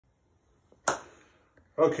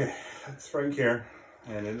Okay, it's Frank here,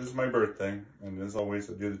 and it is my birthday. And as always,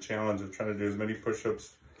 I do the challenge of trying to do as many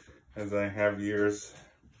push-ups as I have years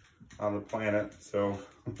on the planet. So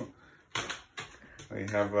I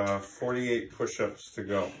have 48 push-ups to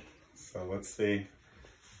go. So let's see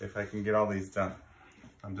if I can get all these done.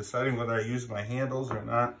 I'm deciding whether I use my handles or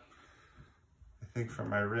not. I think for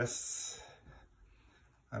my wrists,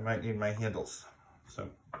 I might need my handles. So,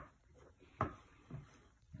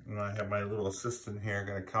 and I have my little assistant here,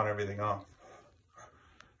 gonna count everything off.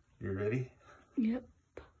 You ready? Yep.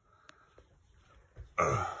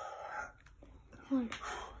 1,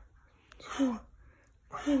 2,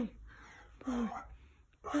 3, 4,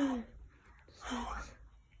 5, 6,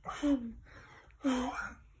 7, 8,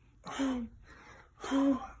 9,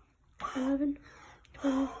 10, 11,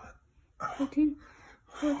 12, 13,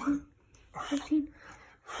 14, 15,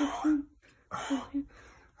 16, 17,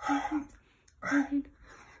 18, 19,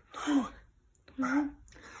 20, 21,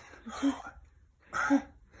 22,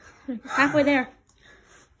 23. Halfway there.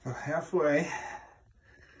 Well, halfway.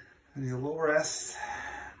 I need a little rest.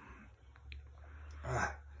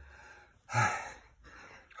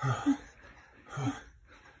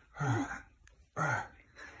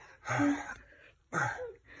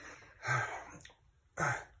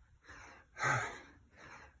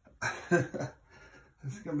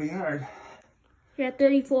 'This is gonna be hard. You're at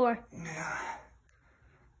 34. Yeah.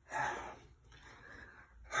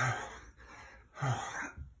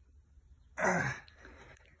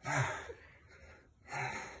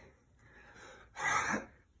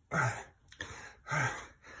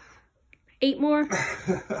 8 more.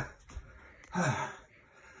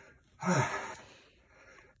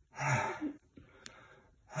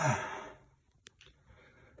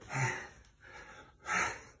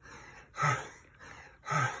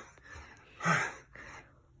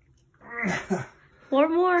 Four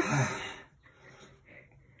more.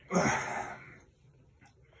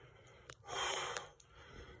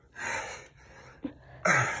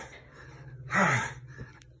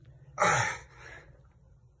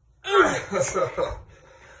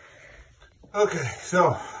 Okay,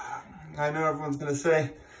 so I know everyone's gonna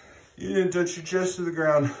say you didn't touch your chest to the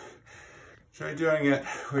ground. Try doing it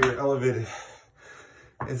where you're elevated.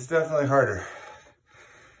 It's definitely harder.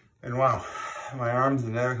 And wow, my arms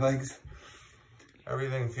and legs,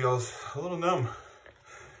 everything feels a little numb.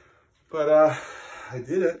 But I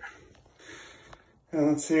did it. And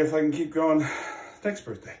let's see if I can keep going next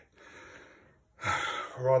birthday.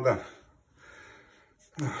 We're all done.